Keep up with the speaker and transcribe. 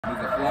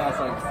Yeah, it's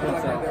like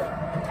sunset.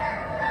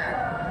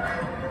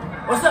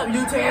 What's up,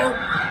 U-Town?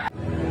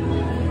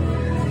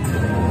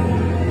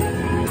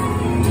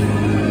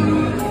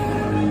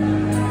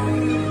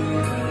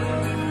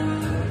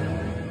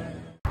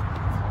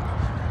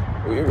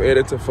 We made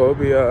it to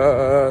Phobia.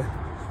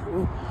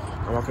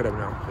 I'm walking up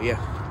now. But yeah.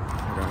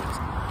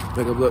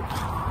 Make a look.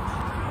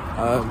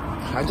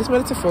 I just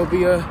made it to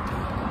Phobia.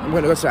 I'm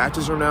gonna go to the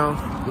actors room now.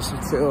 Just to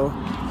chill.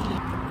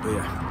 But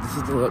yeah, this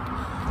is the look.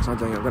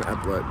 Something I'm gonna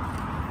upload.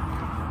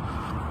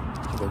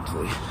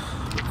 Eventually.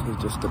 This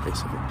is just the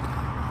base of it.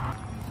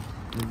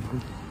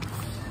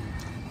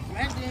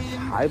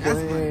 Hi,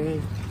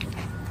 Blaine.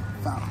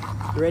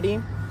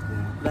 Ready?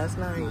 Last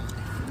night.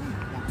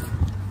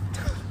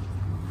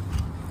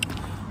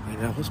 And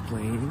I was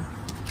playing.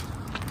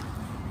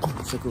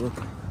 Let's take a look.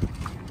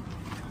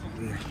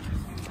 Yeah.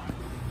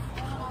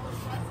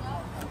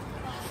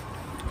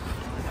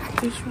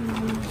 This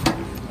one.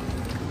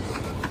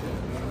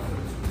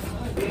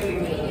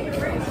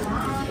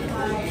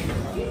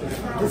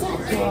 Is that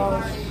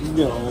Josh?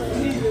 No.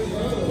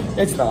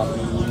 It's not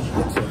me.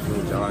 It's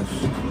definitely Josh.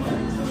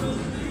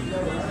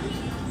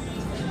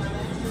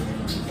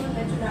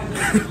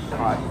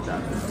 Hi,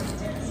 Josh.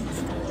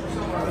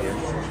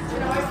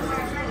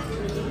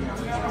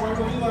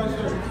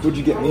 What'd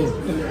you get me?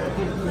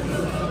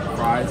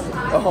 Fries.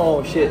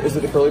 Oh shit, is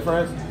it the curly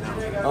fries?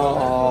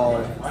 Oh.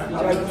 I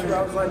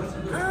was like,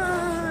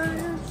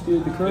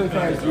 Dude, the curly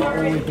fries is the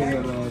only thing I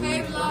love.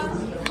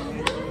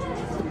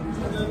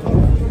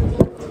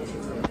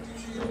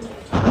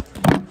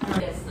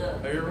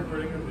 are you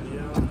recording a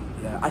video?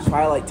 Yeah, I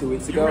tried like 2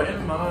 weeks You ago. were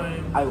in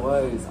mine. I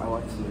watched it.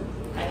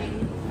 I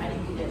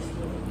didn't do this.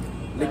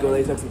 Liquid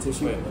latex and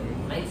tissue.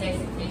 Latex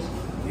and tissue.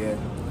 Yeah.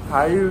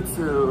 Hi,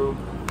 YouTube.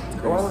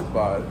 Go on with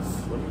bots.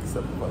 Let me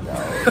step the fuck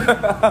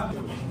out.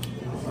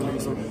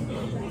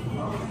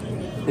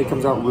 It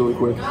comes out really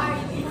quick.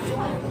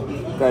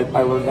 That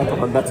I learned that the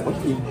hard. That's like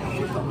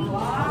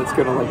it's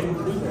gonna like.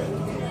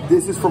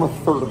 This is from a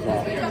third of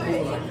that.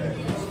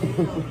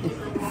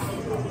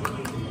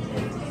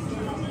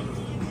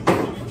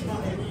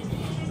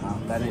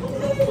 That it.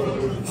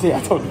 Yeah, I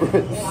told you,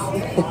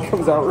 it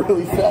comes out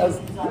really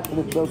fast and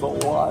it does a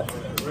lot.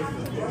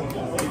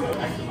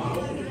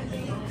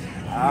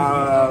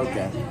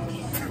 Okay.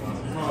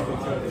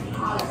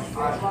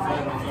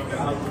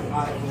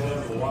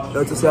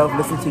 Note to self,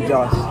 listen to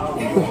Josh.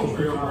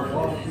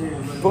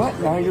 But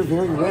now you're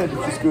very red,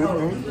 which is good,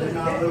 right?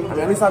 I mean,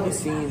 at least I'll be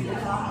seen. We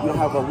won't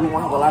have a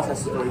last night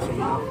situation, you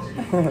know?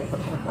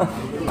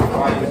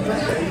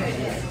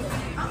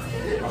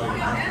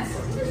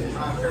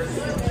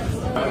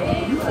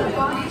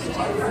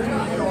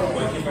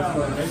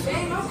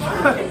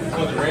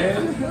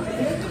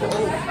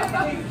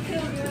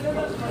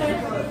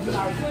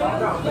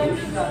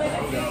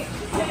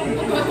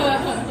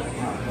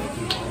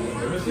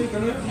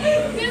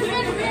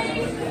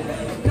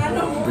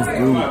 This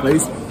dude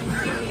plays.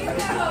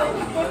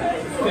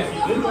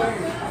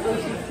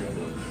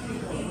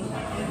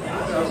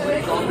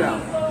 Calm down.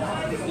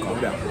 Calm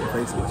down.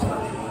 Face this.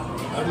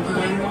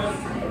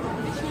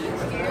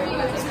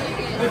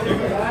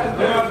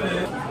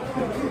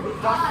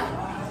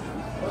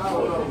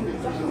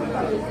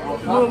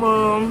 No,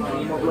 Mom.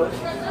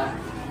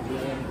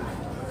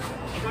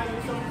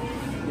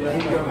 Yeah,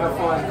 here you go. Have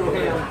fun. Go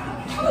ham.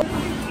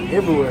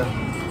 Everywhere.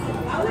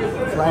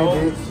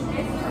 Blankets.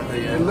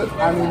 And look, I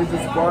mean, it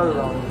just squirted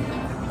on me.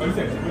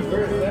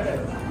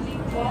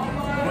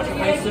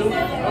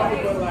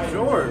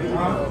 Sure.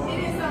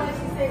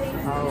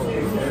 I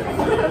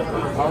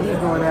was just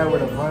doing that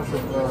with a bunch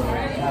of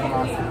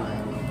animosity.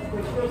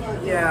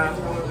 Yeah.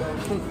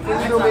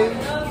 You know me?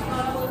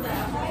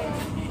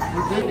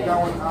 You did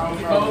going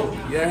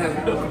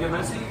Yeah.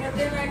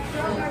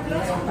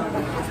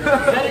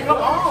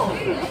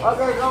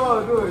 Okay, come on,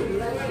 do it.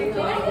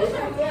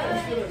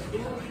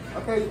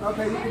 Okay,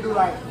 you can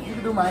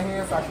do my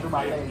hands, so I can do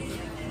my face.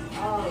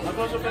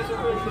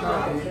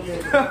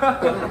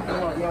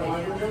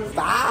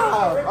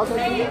 Stop! Okay,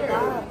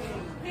 stop.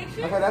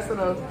 Okay, that's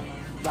enough.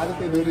 I just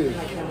can do this.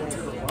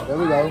 There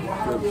we go.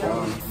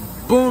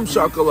 Boom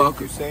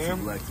shakalaka.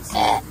 Sam? Like to see.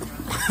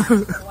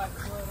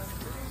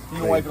 You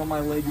can wipe on my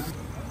leg.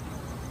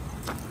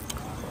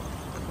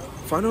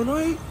 Final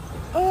night.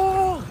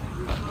 Oh.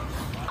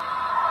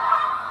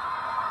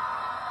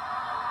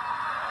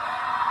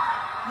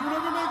 You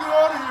never make it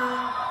out of here.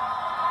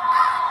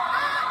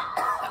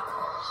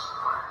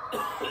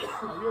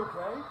 Are you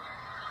okay?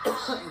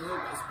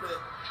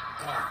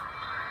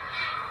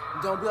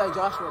 Don't be like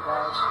Joshua,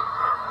 guys.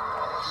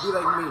 Be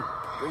like me.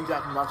 Bring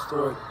Jack from my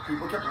story.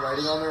 People kept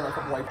writing on there and I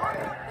kept wiping on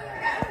it.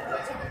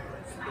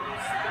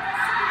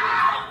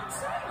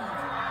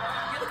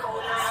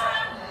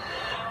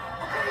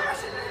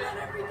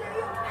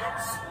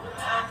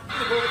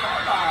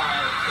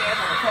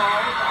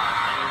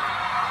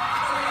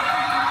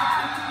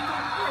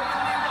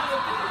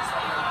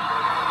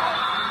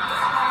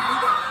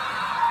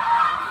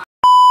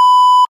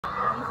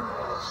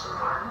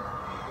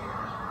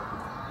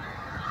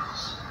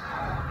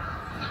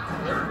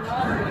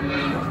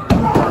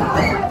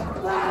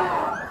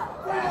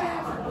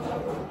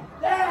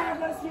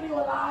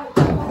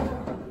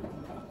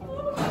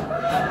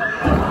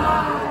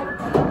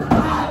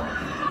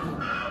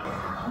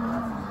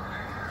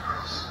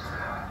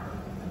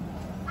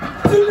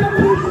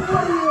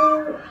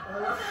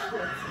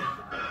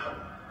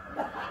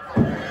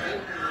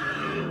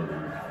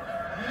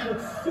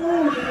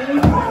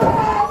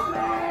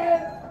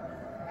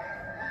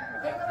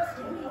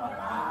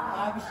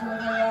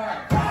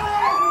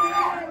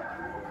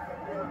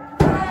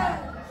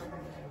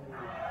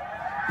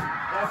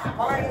 That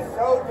spine is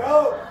so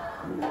dope.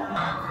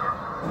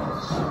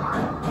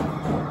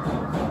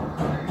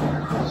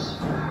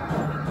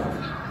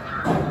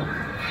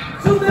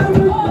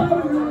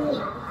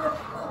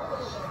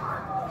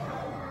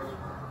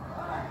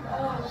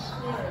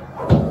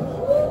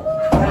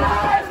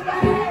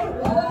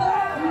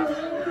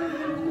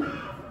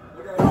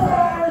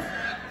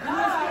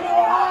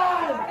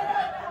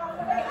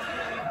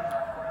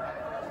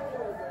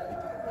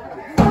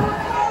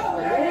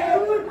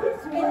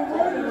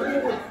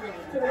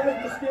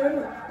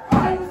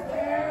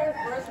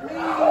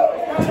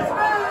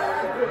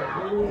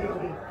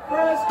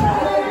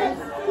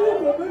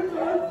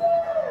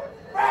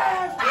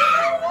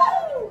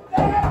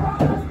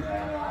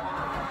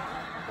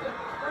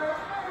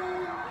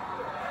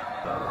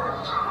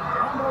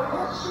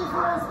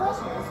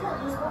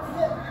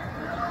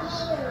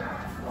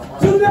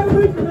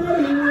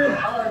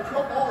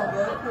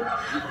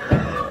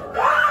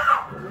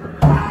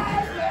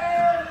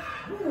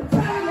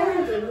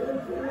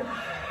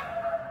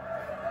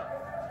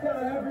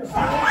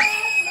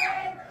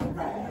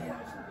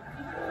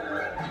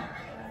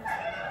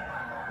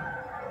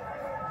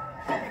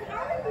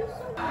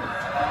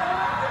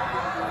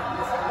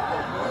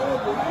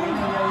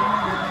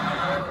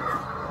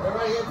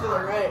 Everybody get to the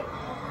right.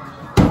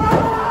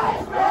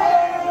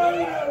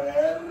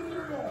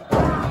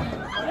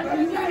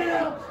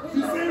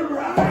 You say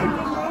right,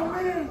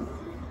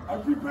 I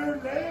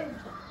prepared them.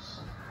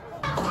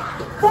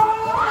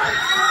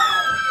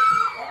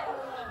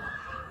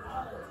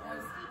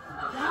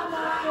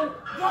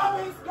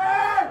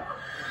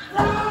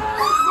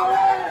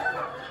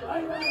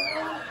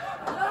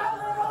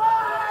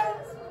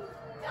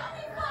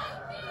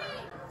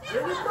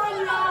 Here we go,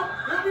 y'all.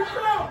 Here we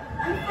go.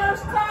 We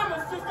first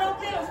timers. Just don't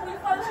get us. We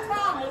first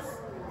timers.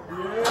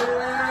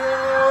 Yeah.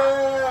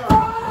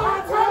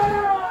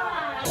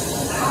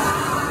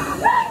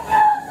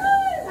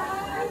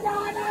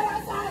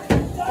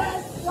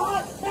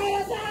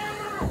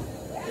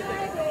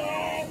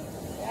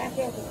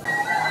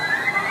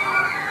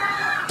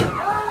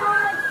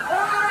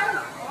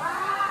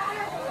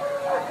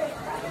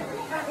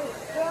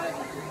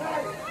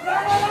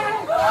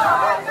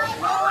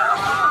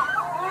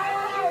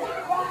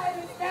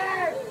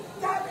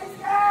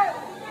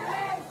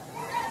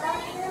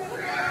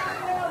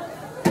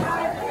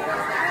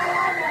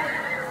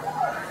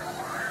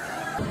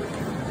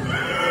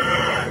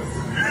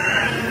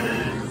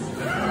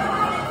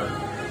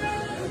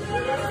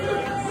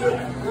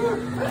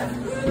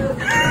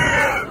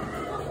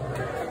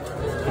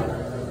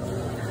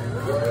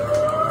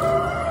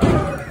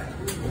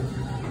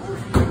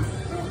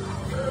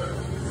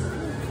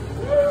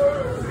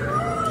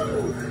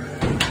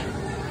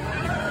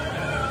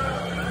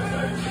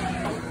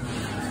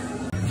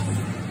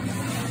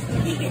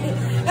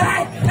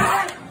 Hey!